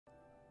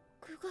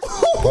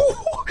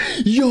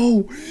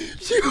Yo!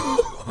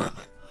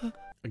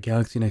 A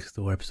Galaxy Next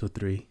Door, episode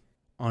 3.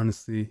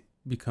 Honestly,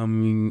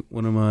 becoming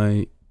one of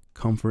my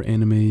comfort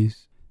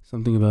animes.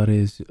 Something about it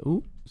is...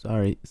 Oh,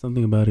 sorry.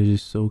 Something about it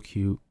is so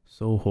cute.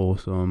 So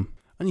wholesome.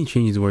 I need to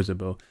change these words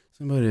about.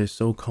 Something about it is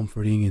so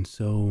comforting and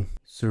so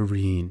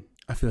serene.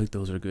 I feel like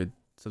those are good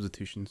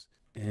substitutions.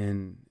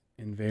 And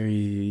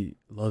very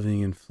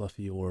loving and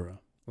fluffy aura.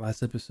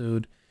 Last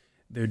episode,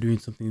 they're doing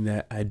something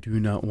that I do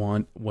not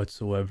want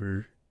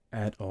whatsoever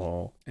at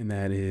all. And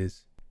that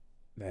is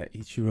that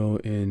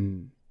ICHIRO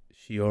and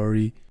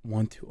SHIORI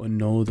want to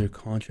annul their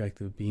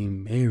contract of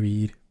being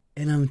married.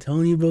 And I'm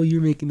telling you, bro,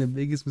 you're making the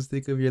biggest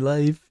mistake of your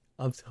life.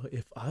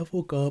 If I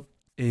woke up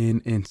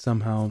and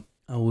somehow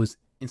I was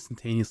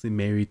instantaneously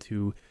married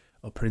to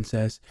a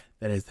princess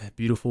that is that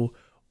beautiful,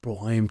 bro,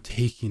 I am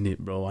taking it,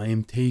 bro. I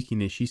am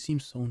taking it. She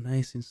seems so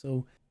nice and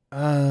so,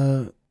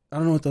 I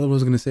don't know what the other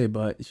was going to say,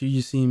 but she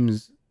just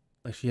seems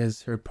like she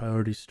has her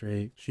priorities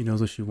straight. She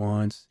knows what she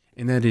wants.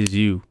 And that is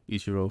you,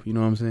 ICHIRO. You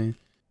know what I'm saying?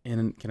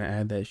 And can I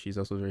add that she's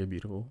also very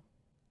beautiful?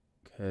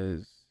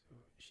 Because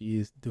she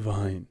is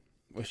divine.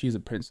 Well, she's a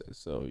princess,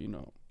 so, you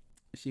know,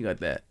 she got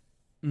that.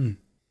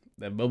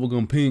 That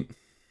bubblegum pink.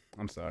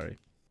 I'm sorry.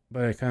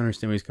 But I kind of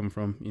understand where he's coming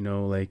from. You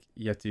know, like,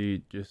 you have to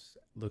just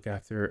look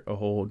after a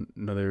whole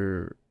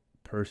another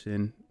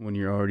person when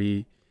you're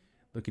already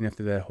looking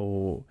after that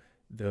whole,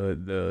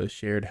 the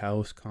shared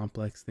house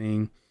complex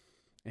thing.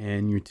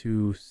 And your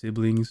two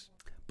siblings.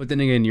 But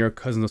then again, your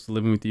cousin also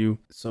living with you.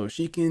 So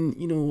she can,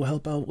 you know,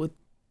 help out with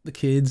the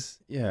kids.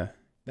 Yeah.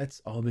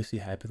 That's all basically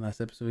happened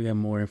last episode. We got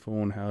more info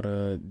on how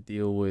to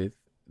deal with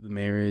the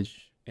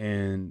marriage.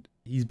 And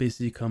he's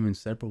basically come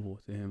inseparable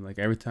to him. Like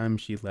every time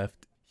she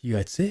left, he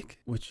got sick.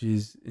 Which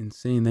is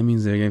insane. That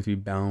means they're going to be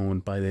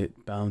bound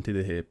to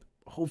the hip.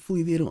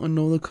 Hopefully they don't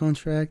annul the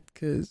contract,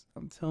 because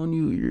I'm telling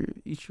you,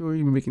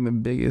 you're making the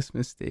biggest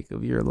mistake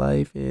of your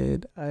life,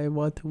 and I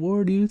want to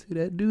warn you to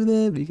not do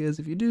that, because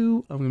if you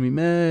do, I'm gonna be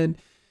mad.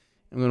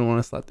 I'm gonna want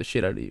to slap the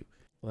shit out of you.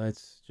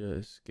 Let's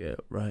just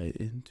get right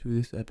into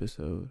this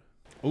episode.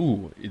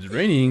 Oh, it's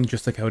raining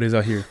just like how it is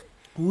out here.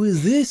 Who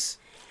is this?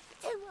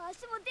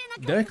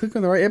 Did I click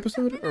on the right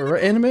episode or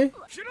right anime?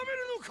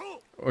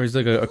 Or is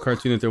it like a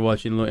cartoon that they're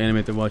watching, a little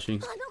anime they're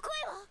watching?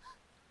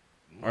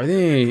 Are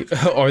they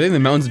in the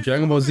mountains of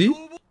Dragon Ball Z?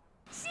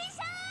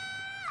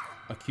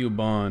 A cute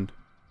bond.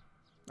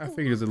 I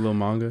figured it's a little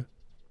manga.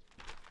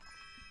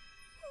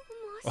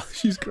 Oh,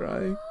 she's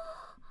crying.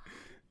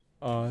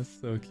 Oh,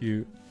 so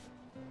cute.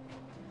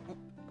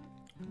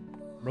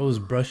 Bro's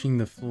brushing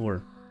the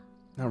floor,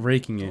 not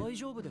raking it.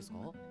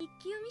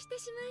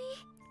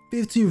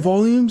 15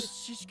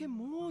 volumes?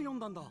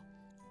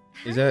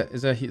 Is that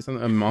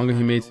a manga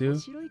he made too?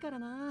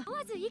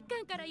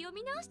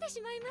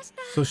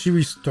 So she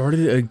restarted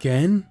it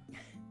again?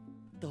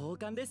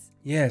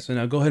 Yeah, so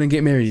now go ahead and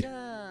get married.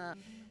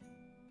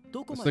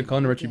 What's the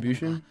call to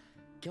retribution?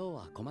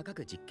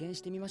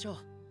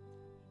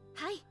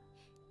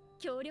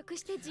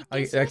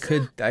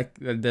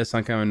 That does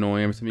sound kind of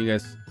annoying. Every time you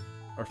guys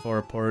are far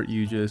apart,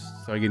 you just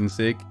start getting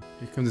sick.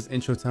 Here comes this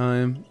intro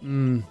time.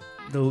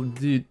 Though,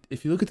 dude,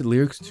 if you look at the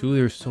lyrics too,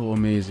 they're so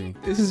amazing.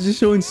 This is just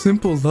showing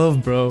simple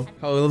love, bro.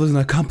 How love is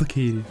not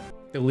complicated.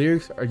 The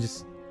lyrics are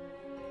just...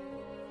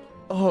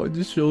 Oh, it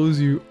just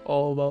shows you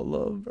all about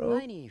love, bro.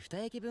 2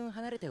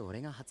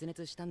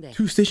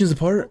 stations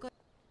apart?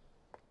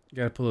 You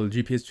gotta pull a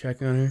GPS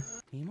tracking on her.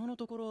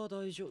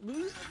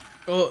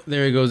 Oh,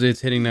 there it goes.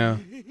 It's hitting now.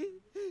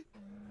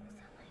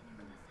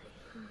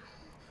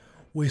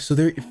 Wait, so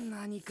their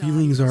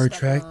feelings are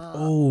attract.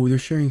 Oh, they're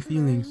sharing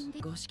feelings. I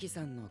was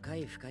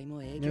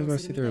gonna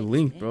say they're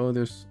linked, bro.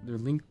 They're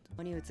linked.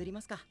 What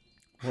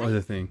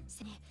other thing?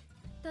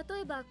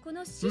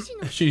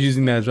 She's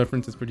using that as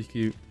reference. It's pretty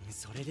cute.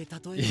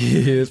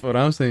 Yeah, that's what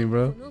I'm saying,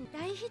 bro.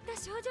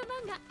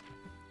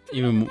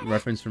 Even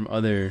reference from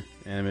other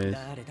animes.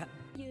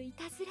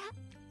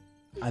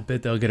 I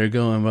bet they'll get her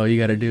going, bro. You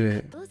gotta do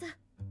it.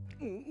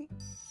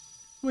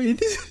 Wait,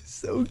 this is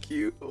so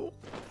cute. Oh,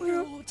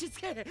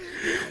 okay,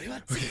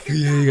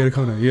 yeah, you gotta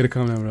calm down. You gotta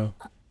calm down, bro.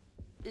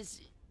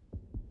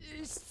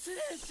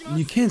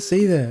 You can't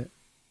say that.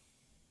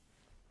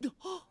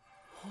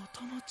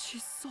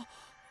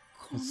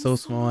 It's so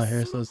small, her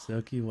hair so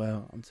silky.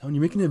 Wow, I'm telling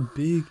you, you're making it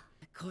big.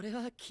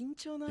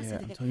 Yeah,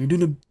 I'm telling you, you're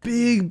doing a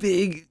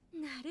big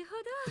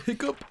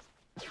hiccup.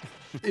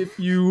 If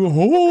you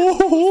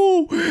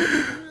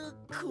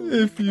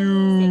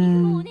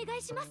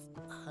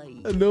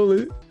annul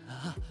it.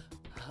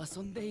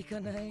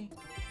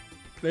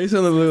 They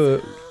sound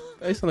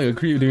like a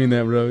creep doing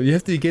that, bro. You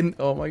have to get in.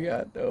 Oh my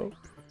god, no.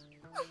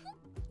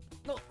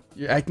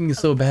 You're acting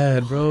so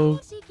bad, bro.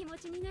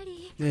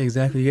 Yeah,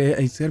 exactly. Yeah,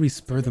 it's gotta be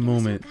spur of the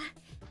moment.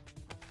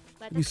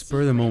 Be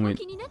spur of the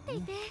moment.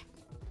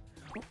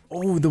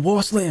 Oh, the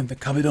wall slam, the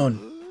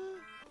kabedon.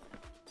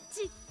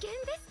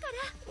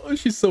 Oh,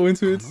 she's so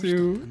into it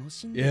too.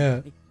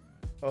 Yeah.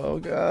 Oh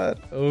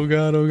god. Oh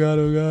god. Oh god.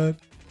 Oh god.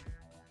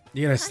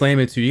 You gotta slam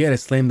it too. You gotta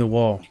slam the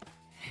wall.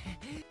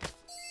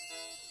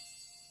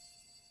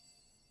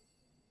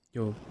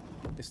 Yo,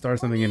 It started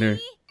something in her.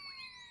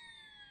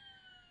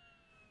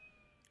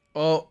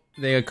 Oh,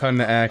 they got caught in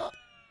the act.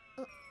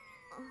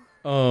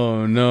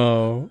 Oh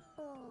no.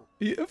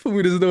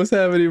 Fumi doesn't know what's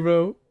happening,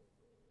 bro.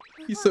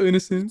 He's so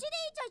innocent.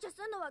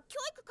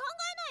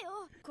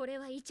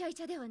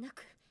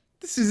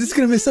 This is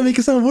gonna make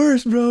it sound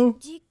worse, bro.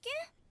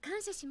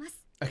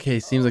 Okay,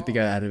 seems like they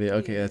got out of it.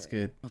 Okay, that's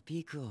good.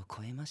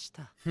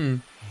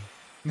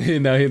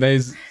 Now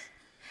he's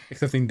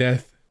accepting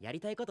death.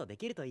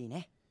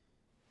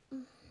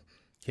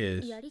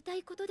 Kiss.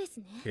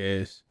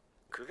 Kiss.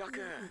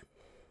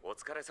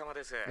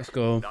 Let's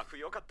go.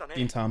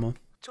 Gintama.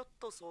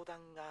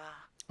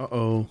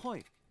 Uh-oh.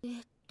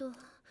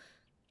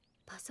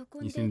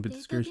 He's in a bit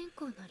discouraged.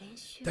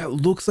 That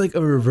looks like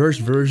a reverse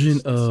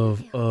version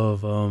of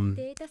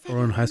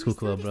Oron High School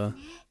Club, bro.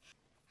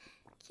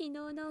 She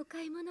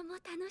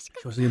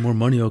wants to get more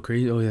money. Oh,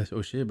 crazy. Oh, yeah.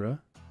 Oh, shit, bro.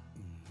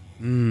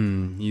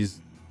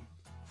 He's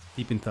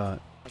deep in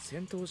thought.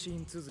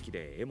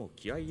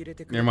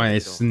 Never mind,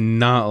 it's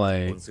not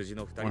like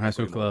Oron High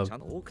School Club.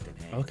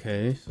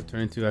 Okay, so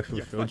turn into actual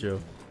shoujo.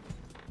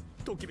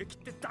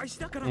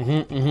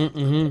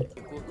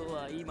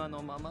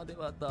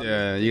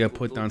 Yeah, you got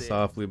put down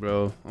softly,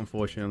 bro.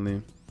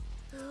 Unfortunately.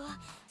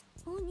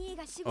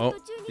 Oh,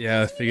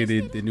 yeah, I figured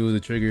they knew the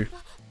trigger.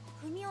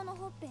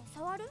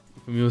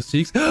 Fumio's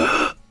cheeks.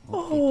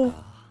 Oh.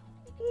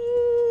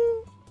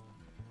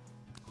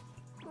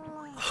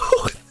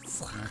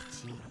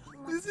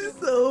 This is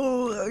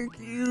so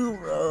cute,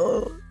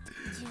 bro.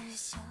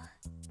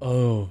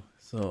 Oh,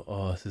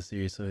 so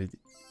serious. So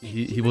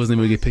he wasn't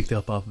able to get picked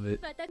up off of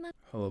it.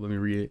 Hold on, let me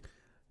read it.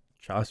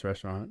 Chas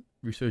restaurant.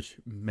 Research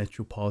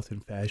metropolitan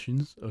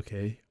fashions.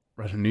 Okay.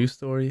 Write a news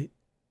story.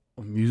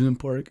 Amusement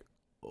park.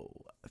 Oh,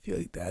 I feel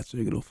like that's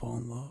where you're gonna fall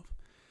in love.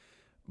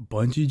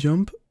 Bungee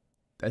jump.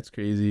 That's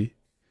crazy.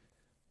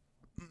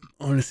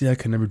 Honestly, I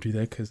could never do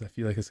that because I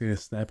feel like it's gonna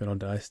snap and I'll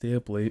die. Stay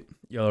up late.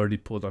 Y'all already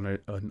pulled on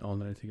it all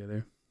night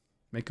together.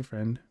 Make a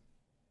friend.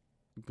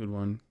 Good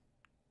one.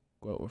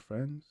 Go out with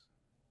friends.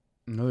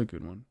 Another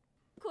good one.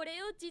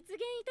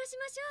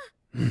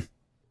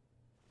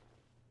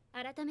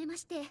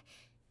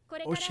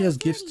 Oh, she has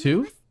gifts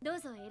too?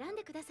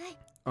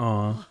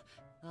 Aw.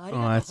 Oh,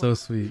 that's so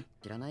sweet.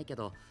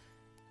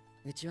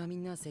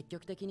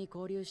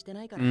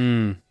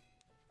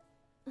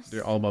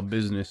 They're all about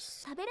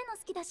business.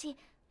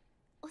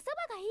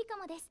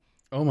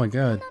 Oh my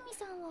god.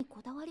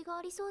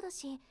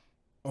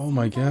 Oh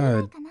my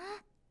god.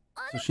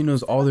 So she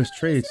knows all their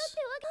traits.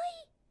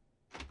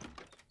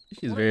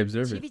 She's very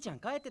observant.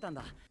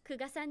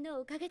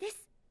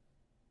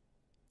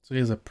 So he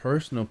has a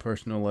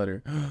personal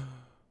letter.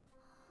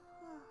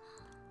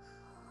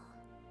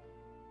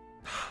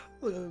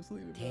 Look at him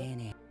sleeping, bro.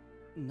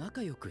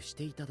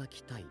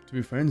 To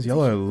be friends,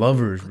 y'all are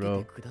lovers,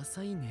 bro.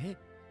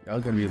 Y'all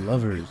gotta be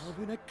lovers.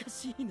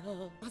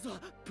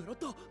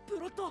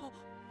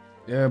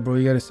 Yeah, bro,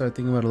 you gotta start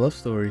thinking about a love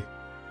story.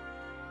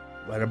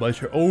 Write about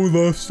your own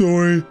love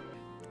story.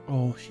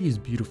 Oh, she's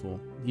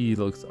beautiful. He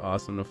looks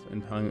awesome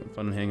and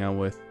fun to hang out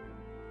with.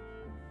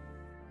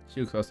 She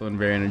looks also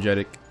very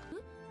energetic.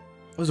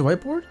 Oh, there's a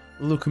whiteboard?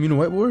 A little communal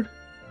whiteboard?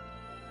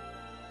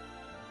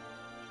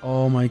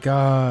 Oh my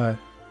god.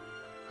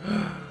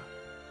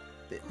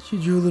 She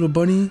drew a little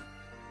bunny.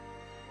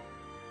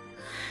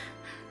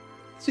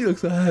 She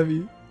looks so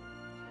happy.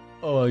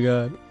 Oh my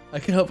god. I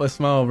can't help but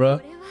smile,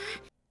 bro.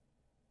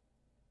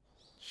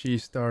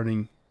 She's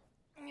starting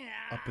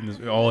up in this.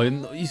 Oh,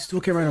 you still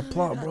can't write a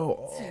plot,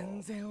 bro.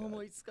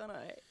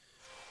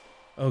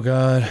 Oh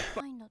god.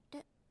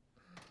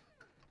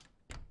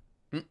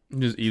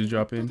 Just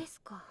eavesdropping.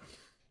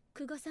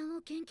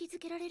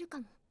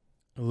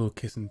 A little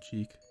kiss in the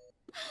cheek.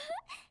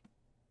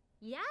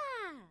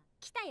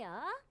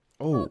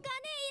 Oh.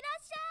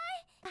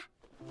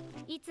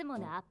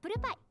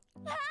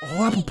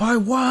 Oh, apple pie,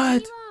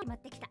 what?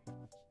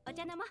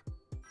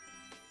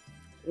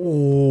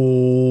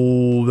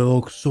 Oh, that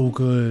looks so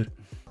good.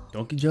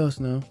 Don't get jealous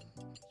now.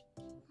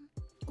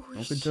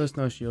 Don't get jealous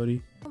now,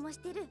 Shiori.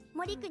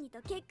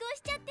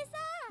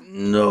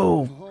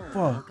 No,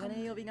 fuck.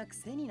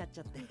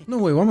 No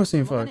way, why am I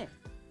saying fuck?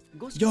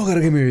 Y'all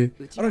gotta get married.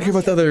 I don't care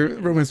about the other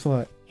romance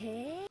plot.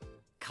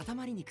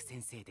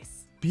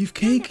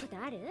 Beefcake?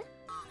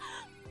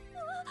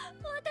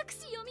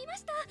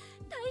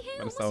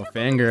 Gotta stop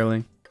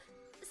fangirling.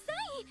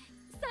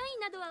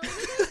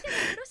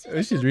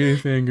 Oh, she's really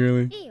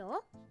fangirling.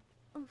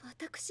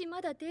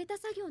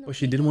 Oh,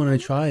 she didn't want to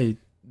try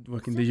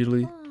working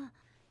digitally.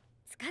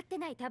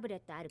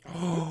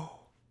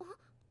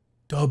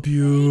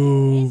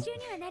 W.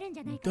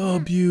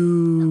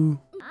 W.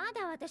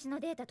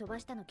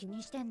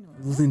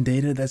 Losing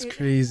data? That's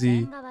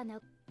crazy.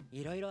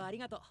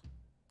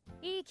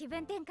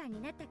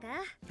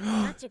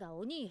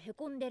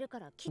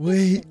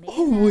 Wait,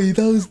 oh wait,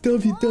 that was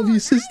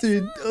W's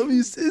sister.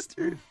 W's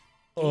sister.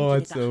 Oh,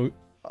 that's so.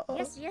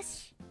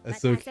 That's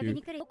so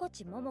cute.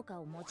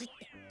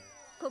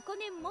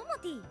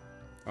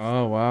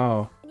 Oh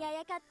wow.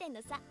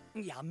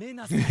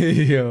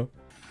 Yo.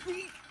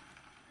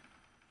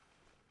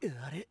 Oh,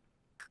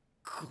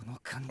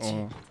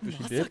 did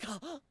she dip?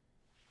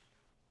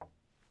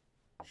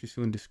 She's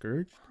feeling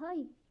discouraged?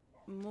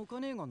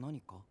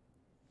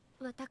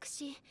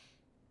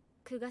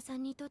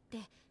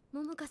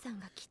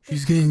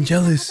 She's getting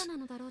jealous.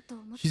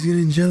 She's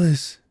getting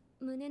jealous.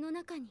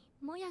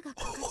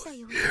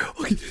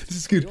 Okay, this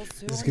is good.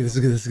 This is good. This is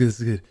good. This is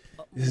good.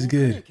 This is good. This is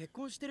good.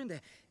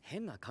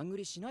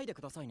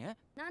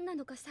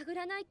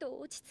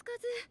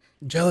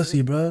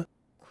 Jealousy, bruh.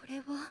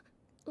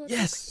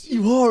 Yes,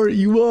 you are.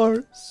 You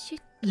are.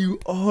 You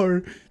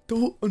are.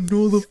 Don't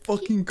annul the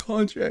fucking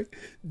contract.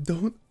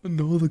 Don't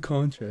annul the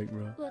contract,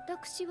 bro.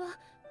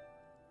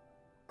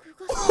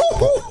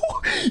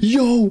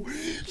 Yo,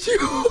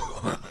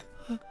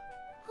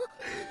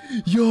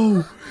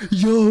 yo,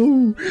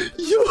 yo,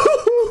 yo.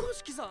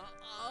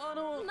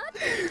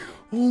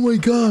 Oh my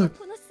god.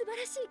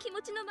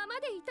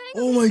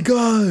 Oh my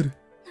god.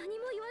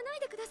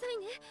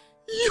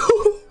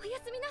 Yo.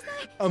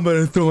 I'm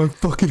gonna throw my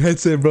fucking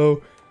headset, bro.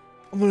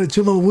 I'm gonna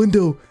jump out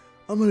window.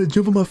 I'm gonna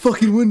jump on my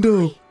fucking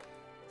window.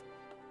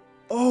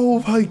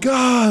 Oh my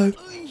god.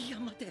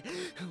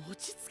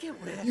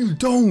 You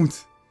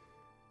don't.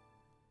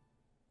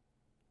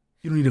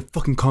 You don't need to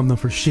fucking calm down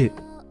for shit.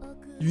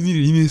 You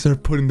need to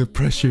start putting the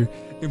pressure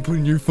and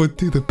putting your foot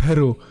to the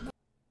pedal.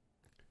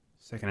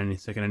 Second ending.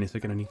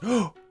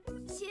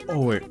 Oh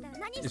wait,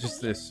 it's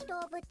just this.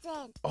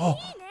 Oh,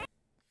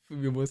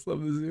 Fumio must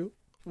love the zoo.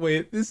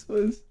 Wait, this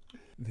was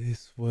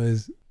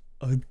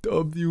a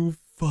W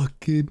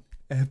fucking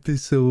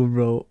episode,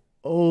 bro.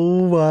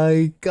 Oh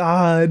my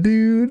god,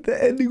 dude,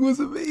 the ending was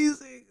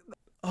amazing.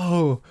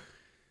 Oh,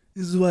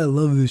 this is why I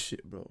love this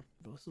shit, bro.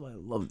 This is why I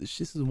love this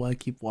shit. This is why I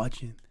keep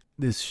watching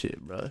this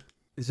shit, bro.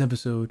 This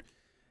episode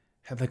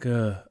had like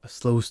a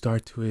slow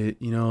start to it,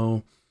 you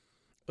know.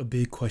 A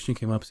big question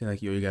came up saying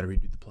like, yo, you gotta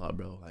redo the plot,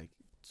 bro. Like,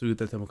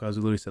 Sugita Tomokazu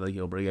literally said like,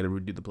 yo, bro, you gotta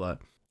redo the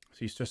plot. So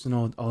he's stressing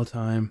all the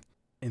time.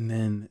 And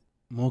then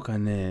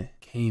Mokane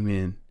came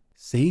in,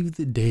 saved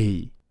the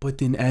day, but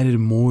then added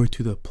more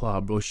to the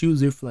plot, bro. She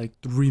was there for like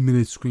 3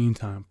 minutes screen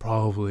time,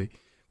 probably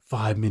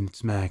 5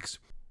 minutes max,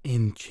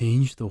 and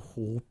changed the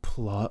whole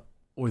plot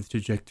or the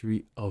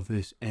trajectory of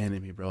this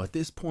anime, bro. At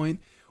this point,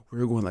 we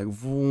were going like,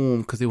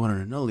 boom, because they wanted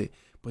to annul it.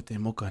 But then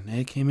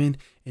Mokane came in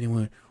and it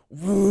went,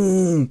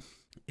 boom.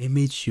 It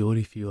made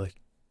Shiori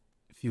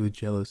feel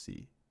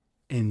jealousy.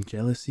 And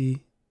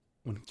jealousy,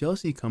 when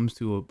jealousy comes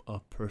to a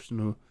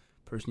personal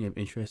person you have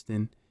interest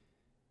in,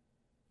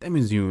 that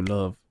means you in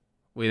love.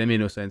 Wait, that made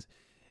no sense.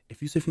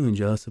 If you start feeling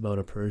jealous about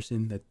a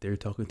person that they're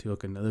talking to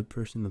like another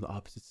person of the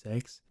opposite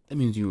sex, that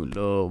means you in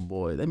love,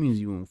 boy. That means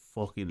you in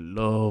fucking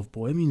love,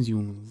 boy. That means you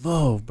in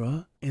love,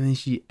 bruh. And then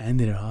she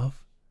ended it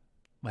off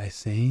by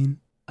saying,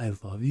 I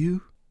love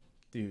you.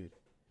 Dude,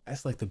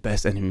 that's like the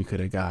best ending we could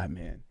have got,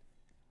 man.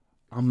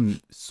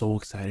 I'm so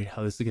excited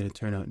how this is going to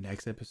turn out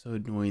next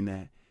episode, knowing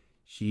that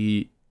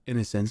she, in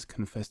a sense,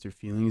 confessed her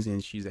feelings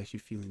and she's actually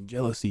feeling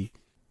jealousy.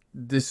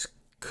 This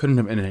couldn't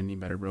have ended any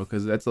better, bro,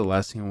 because that's the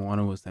last thing I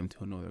wanted was them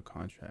to annul their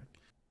contract.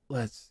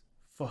 Let's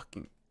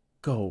fucking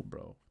go,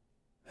 bro.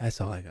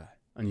 That's all I got.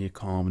 I need to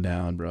calm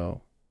down,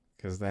 bro,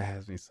 because that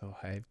has me so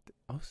hyped.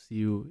 I'll see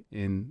you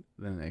in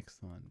the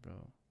next one,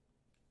 bro.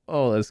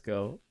 Oh, let's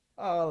go.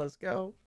 Oh, let's go.